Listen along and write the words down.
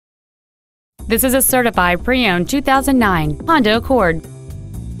This is a certified pre-owned 2009 Honda Accord.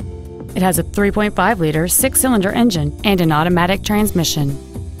 It has a 3.5-liter six-cylinder engine and an automatic transmission.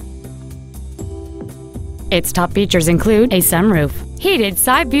 Its top features include a sunroof, heated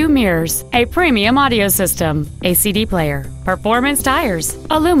side-view mirrors, a premium audio system, a CD player, performance tires,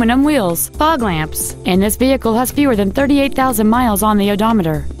 aluminum wheels, fog lamps, and this vehicle has fewer than 38,000 miles on the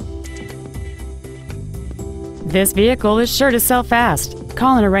odometer. This vehicle is sure to sell fast.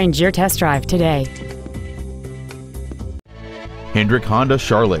 Call and arrange your test drive today. Hendrick Honda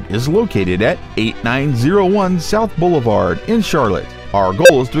Charlotte is located at 8901 South Boulevard in Charlotte. Our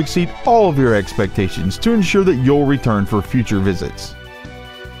goal is to exceed all of your expectations to ensure that you'll return for future visits.